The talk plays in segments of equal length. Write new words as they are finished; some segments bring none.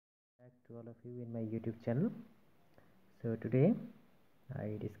to all of you in my YouTube channel. So today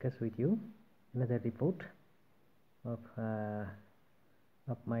I discuss with you another report of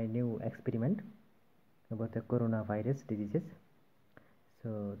my new experiment about the coronavirus diseases.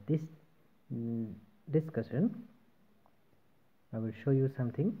 So this discussion I will show you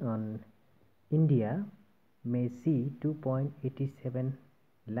something on India may see 2.87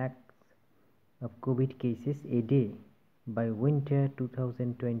 lakhs of COVID cases a day by winter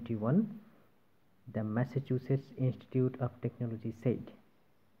 2021, the Massachusetts Institute of Technology said.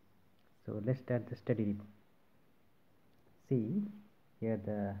 So let's start the study. See, here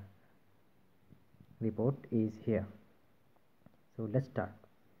the report is here. So let's start.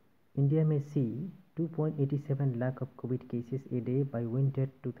 India may see 2.87 lakh of COVID cases a day by winter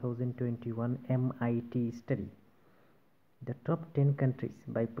 2021 MIT study. The top 10 countries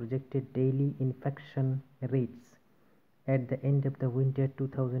by projected daily infection rates at the end of the winter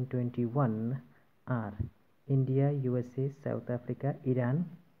 2021 are India, USA, South Africa, Iran,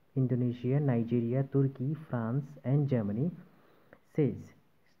 Indonesia, Nigeria, Turkey, France and Germany, says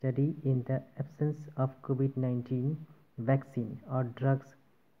study. In the absence of COVID-19 vaccine or drugs,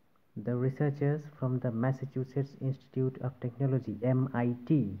 the researchers from the Massachusetts Institute of Technology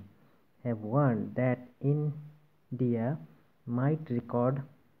MIT have warned that India might record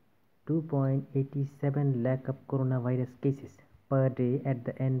 2.87 lakh of coronavirus cases per day at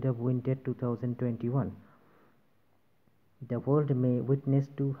the end of winter 2021. The world may witness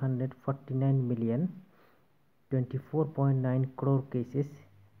 249 million, 24.9 crore cases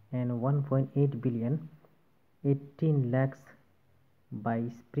and 1.8 billion, 18 lakhs by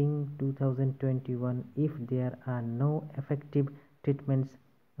spring 2021 if there are no effective treatments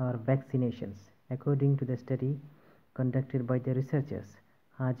or vaccinations, according to the study conducted by the researchers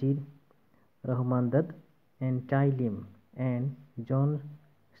Hajir Rahmandad and Tai Lim and John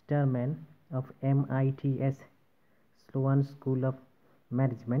Sterman of MIT's Sloan School of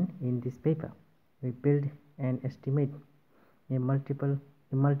Management. In this paper, we build and estimate a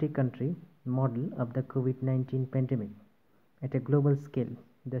multi-country model of the COVID-19 pandemic at a global scale.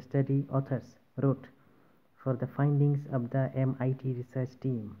 The study authors wrote, for the findings of the MIT research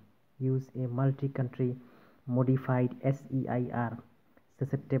team use a multi-country modified SEIR,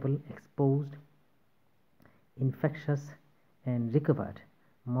 susceptible, exposed, infectious and recovered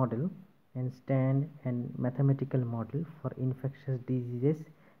model, and stand and mathematical model for infectious diseases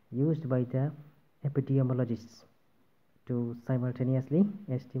used by the epidemiologists to simultaneously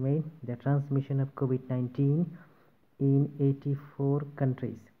estimate the transmission of COVID-19 in 84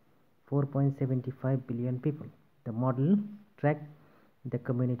 countries, 4.75 billion people. The model tracked the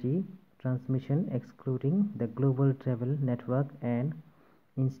community transmission excluding the global travel network and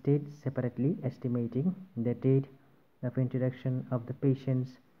instead separately estimating the date of introduction of the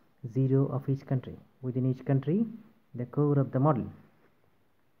patients, zero of each country. Within each country, the core of the model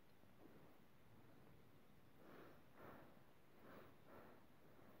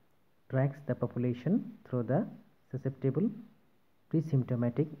tracks the population through the susceptible,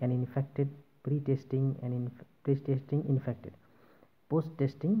 pre-symptomatic and infected, pre-testing and pre-testing infected,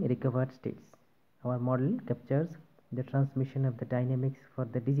 post-testing recovered states. Our model captures the transmission of the dynamics for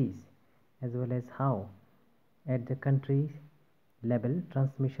the disease as well as how at the country level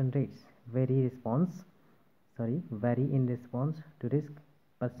transmission rates vary in response to risk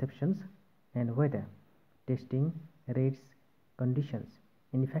perceptions and whether testing rates, conditions,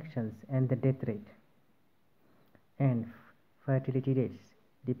 infections and the death rate and fertility rates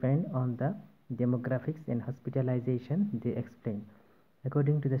depend on the demographics and hospitalization, they explain.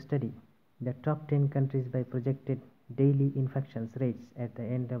 According to the study, the top 10 countries by projected daily infections rates at the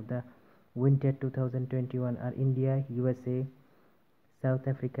end of the winter 2021 are India, USA, South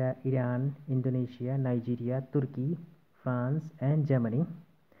Africa, Iran, Indonesia, Nigeria, Turkey, France and Germany.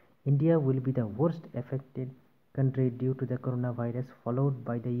 India will be the worst affected country due to the coronavirus, followed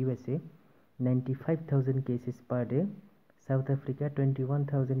by the USA, 95,000 cases per day, South Africa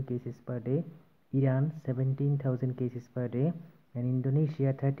 21,000 cases per day, Iran 17,000 cases per day and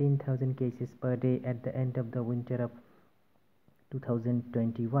Indonesia 13,000 cases per day at the end of the winter of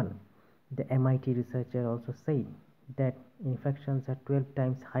 2021. The MIT researcher also said that infections are 12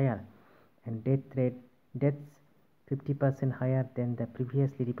 times higher and deaths 50% higher than the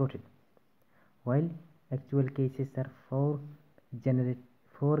previously reported, while actual cases are four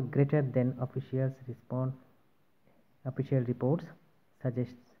greater than official reports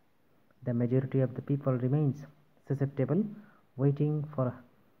suggests the majority of the people remains susceptible. Waiting for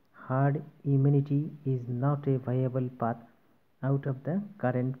herd immunity is not a viable path out of the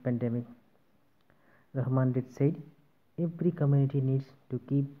current pandemic. Rahman said, every community needs to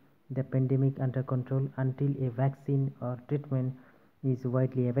keep the pandemic under control until a vaccine or treatment is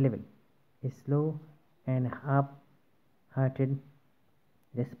widely available. A slow and half-hearted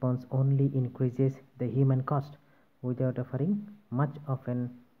response only increases the human cost without offering much of an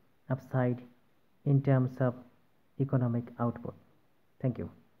upside in terms of economic output. Thank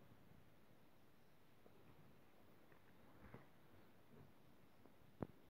you.